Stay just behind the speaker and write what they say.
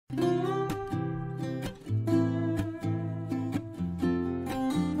Welcome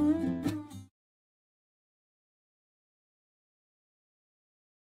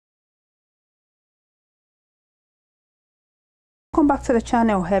back to the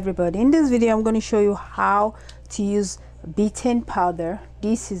channel, everybody. In this video I'm going to show you how to use betaine powder.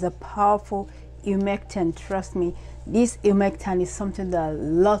 This is a powerful humectant. Trust me, this humectant is something that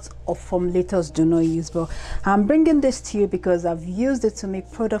lots of formulators do not use, but I'm bringing this to you because I've used it to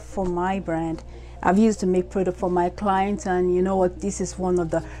make product for my brand. I've used to make product for my clients, and you know what, this is one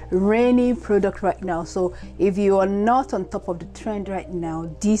of the reigning product right now. So if you are not on top of the trend right now,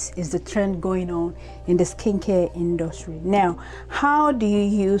 this is the trend going on in the skincare industry. Now, how do you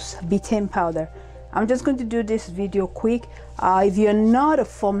use betaine powder? I'm just going to do this video quick. If you're not a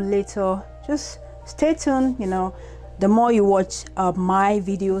formulator, just stay tuned. You know, the more you watch my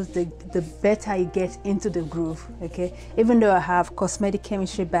videos, the better you get into the groove. Okay, even though I have cosmetic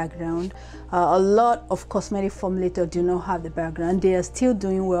chemistry background, a lot of cosmetic formulators do not have the background. They are still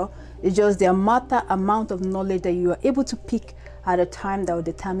doing well. It's just the amount of knowledge that you are able to pick at a time that will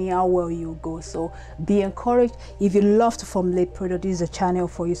determine how well you go. So be encouraged. If you love to formulate product, this is a channel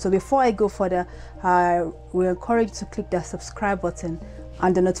for you. So before I go further, we encourage you to click that subscribe button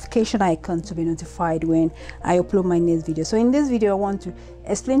and the notification icon to be notified when I upload my next video. So in this video I want to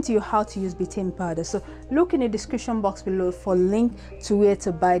explain to you how to use betaine powder. So look in the description box below for link to where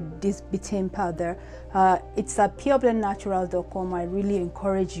to buy this betaine powder. It's at pureblendnaturals.com. I really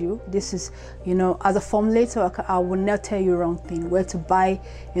encourage you. This is, you know, as a formulator, I will not tell you wrong thing, where to buy,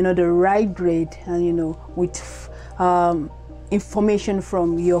 you know, the right grade, and you know, with information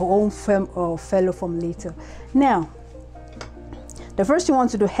from your own fellow formulator. Now, the first you want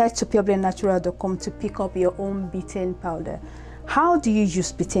to do, head to pureblendnaturals.com to pick up your own betaine powder. How do you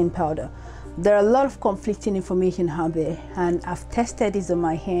use betaine powder? There are a lot of conflicting information out there, and I've tested this on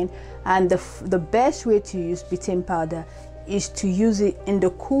my hand, and the best way to use betaine powder is to use it in the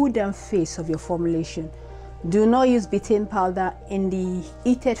cool down phase of your formulation. Do not use betaine powder in the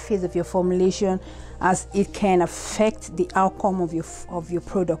heated phase of your formulation, as it can affect the outcome of your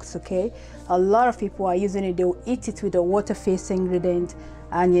products. Okay, a lot of people are using it, they'll eat it with a water phase ingredient,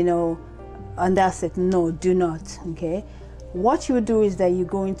 and you know, and that's it. No, do not. Okay, what you do is that you're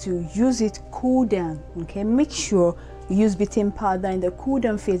going to use it cool down. Okay, make sure you use betaine powder in the cool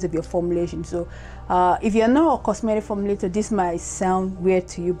down phase of your formulation. So if you're not a cosmetic formulator, this might sound weird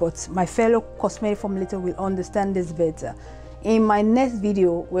to you, but my fellow cosmetic formulator will understand this better. In my next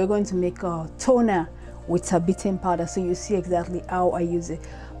video, we're going to make a toner with a betaine powder, so you see exactly how I use it.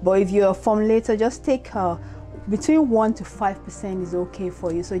 But if you're a formulator, just take between 1 to 5% is okay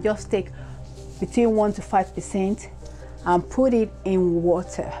for you. So just take between 1 to 5% and put it in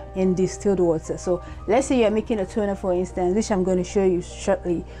water, in distilled water. So let's say you're making a toner, for instance, which I'm going to show you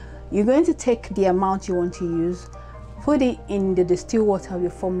shortly. You're going to take the amount you want to use, put it in the distilled water of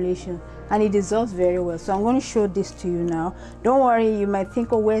your formulation, and it dissolves very well. So I'm going to show this to you now. Don't worry, you might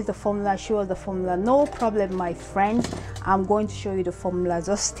think, oh, where's the formula? Show us the formula. No problem, my friends. I'm going to show you the formula.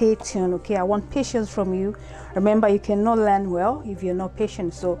 Just stay tuned, okay? I want patience from you. Remember, you cannot learn well if you're not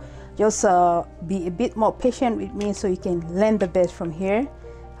patient. So just be a bit more patient with me so you can learn the best from here.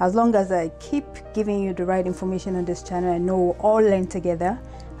 As long as I keep giving you the right information on this channel, I know we'll all learn together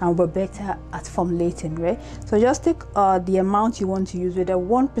and we're better at formulating, right? So just take the amount you want to use with a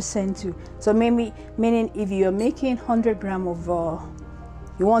 1% to, so maybe, meaning if you're making 100 gram of,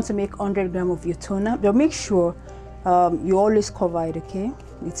 you want to make 100 gram of your toner, but make sure you always cover it, okay?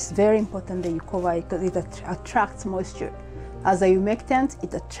 It's very important that you cover it because it attracts moisture. As a humectant,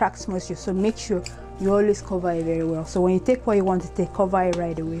 it attracts moisture, so make sure you always cover it very well. So when you take what you want to take, cover it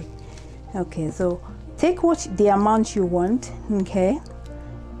right away. Okay, so take the amount you want, okay,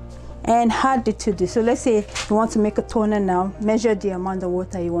 and add it to this. So let's say you want to make a toner now, measure the amount of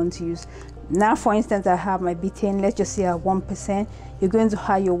water you want to use. Now, for instance, I have my betaine, let's just say at 1%. You're going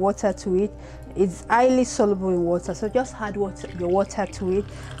to add your water to it. It's highly soluble in water, so just add your water to it,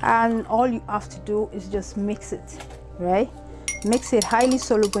 and all you have to do is just mix it, right? Mix it highly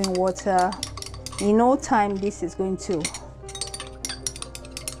soluble in water. In no time, this is going to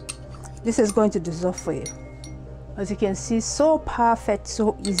dissolve for you. As you can see, so perfect,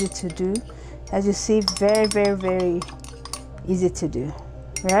 so easy to do. As you see, very, very, very easy to do,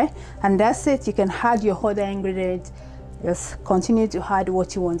 right? And that's it. You can add your other ingredients. Just continue to add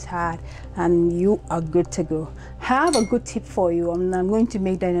what you want to add, and you are good to go. I have a good tip for you, and I'm going to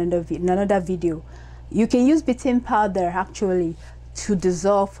make that in another video. You can use betaine powder actually to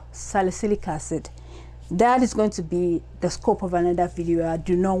dissolve salicylic acid. that is going to be the scope of another video. I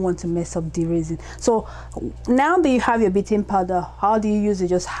do not want to mess up the reason. So now that you have your betaine powder, how do you use it?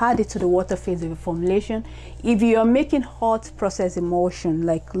 Just add it to the water phase of your formulation. If you are making hot process emulsion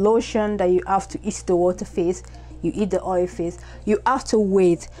like lotion that you have to eat the water phase, you eat the oil phase, you have to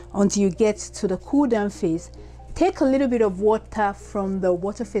wait until you get to the cool down phase. Take a little bit of water from the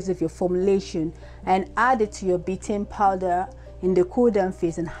water phase of your formulation and add it to your betaine powder in the cool down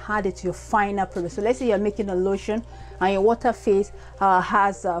phase and add it to your final product. So let's say you're making a lotion and your water phase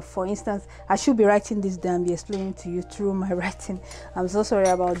has, for instance, I should be writing this down, be explaining to you through my writing. I'm so sorry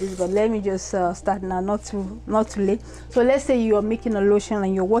about this, but let me just start now, not too late. So let's say you are making a lotion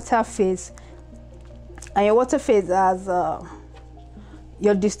and your water phase, has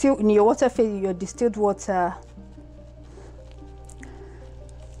your distilled, in your water phase, your distilled water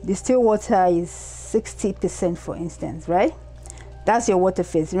is 60%, for instance, right? That's your water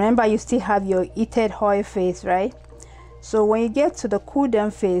phase. Remember, you still have your heated oil phase, right? So when you get to the cool down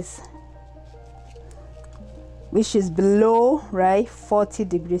phase, which is below, right, 40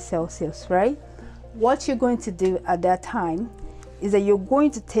 degrees Celsius, right, what you're going to do at that time is that you're going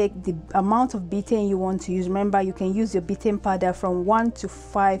to take the amount of betaine you want to use. Remember, you can use your betaine powder from 1 to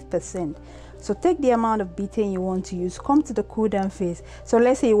 5%. So take the amount of betaine you want to use, come to the cool down phase. So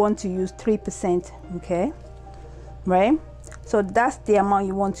let's say you want to use 3%, okay, right? So that's the amount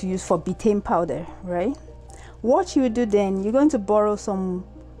you want to use for betaine powder, right? What you do then, you're going to borrow some,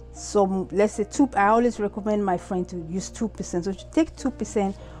 let's say I always recommend my friend to use 2%. So you take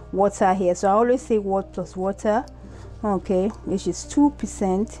 2% water here. So I always say water plus water, okay, which is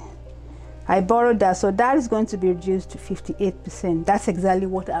 2%. I borrowed that, so that is going to be reduced to 58%. That's exactly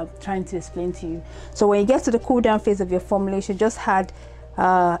what I'm trying to explain to you. So when you get to the cool down phase of your formulation, just add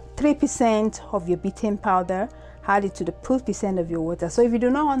 3% of your betaine powder, add it to the 2% of your water. So if you do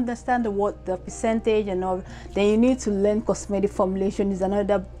not understand the percentage and all, then you need to learn cosmetic formulation. Is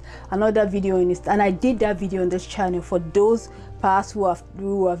another video in it, and I did that video on this channel for those past who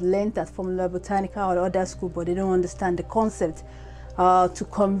have learned at Formula Botanica or other school, but they don't understand the concept. To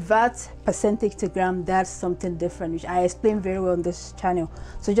convert percentage to gram, that's something different, which I explain very well on this channel.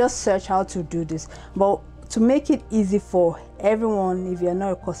 So just search how to do this. But to make it easy for everyone, if you're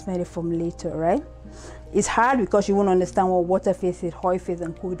not a cosmetic formulator, right, it's hard because you won't understand what water phase is, oil phase,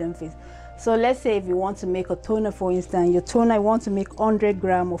 and cool down phase. So let's say if you want to make a toner, for instance, your toner, you want to make 100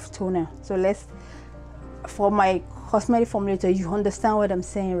 grams of toner. So for my cosmetic formulator, you understand what I'm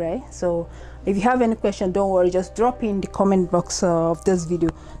saying, right? So if you have any question, don't worry, just drop in the comment box of this video.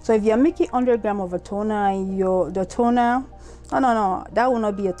 So if you're making 100 grams of a toner and the toner, no, that will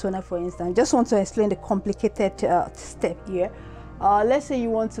not be a toner, for instance. Just want to explain the complicated step here. Let's say you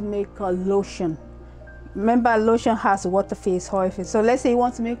want to make a lotion. Remember, lotion has water phase, oil phase. So let's say you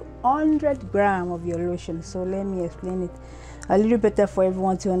want to make 100 grams of your lotion. So let me explain it a little better for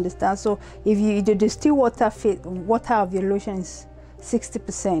everyone to understand. So if the distilled water of your lotion is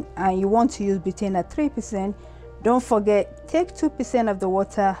 60% and you want to use betaine at 3%, don't forget, take 2% of the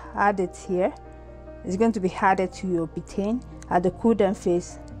water, add it here. It's going to be added to your betaine at the cool down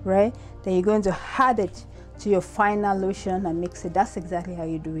phase, right? Then you're going to add it to your final lotion and mix it. That's exactly how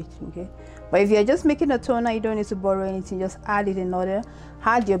you do it, okay? But if you're just making a toner, you don't need to borrow anything, just add it in order.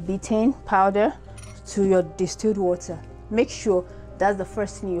 Add your betaine powder to your distilled water. Make sure that's the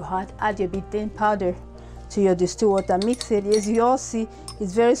first thing you add your betaine powder to your distilled water, mix it. As you all see,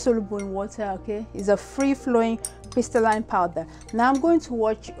 it's very soluble in water, okay? It's a free-flowing crystalline powder. Now I'm going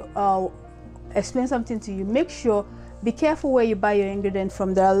to explain something to you. Make sure, be careful where you buy your ingredients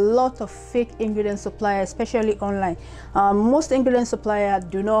from. There are a lot of fake ingredient suppliers, especially online. Most ingredient suppliers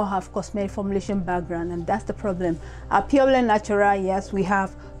do not have cosmetic formulation background, and that's the problem. At Pure Blend Natural, yes, we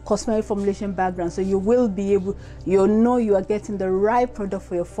have cosmetic formulation background, so you will be able, you'll know you are getting the right product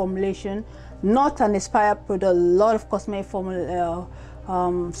for your formulation, not an expired product. A lot of cosmetic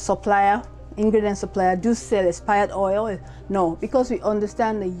ingredient supplier do sell expired oil. No, because we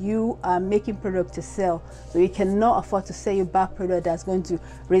understand that you are making product to sell, so we cannot afford to sell you back product that's going to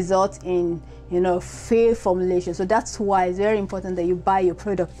result in, you know, failed formulation. So that's why it's very important that you buy your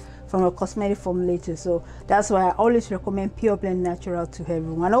product from a cosmetic formulator. So that's why I always recommend Pure Blend Natural to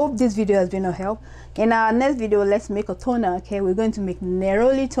everyone. I hope this video has been of help. In our next video, let's make a toner, okay? We're going to make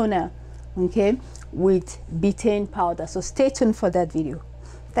Neroli toner, okay, with betaine powder. So stay tuned for that video.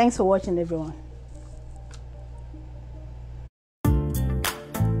 Thanks for watching, everyone.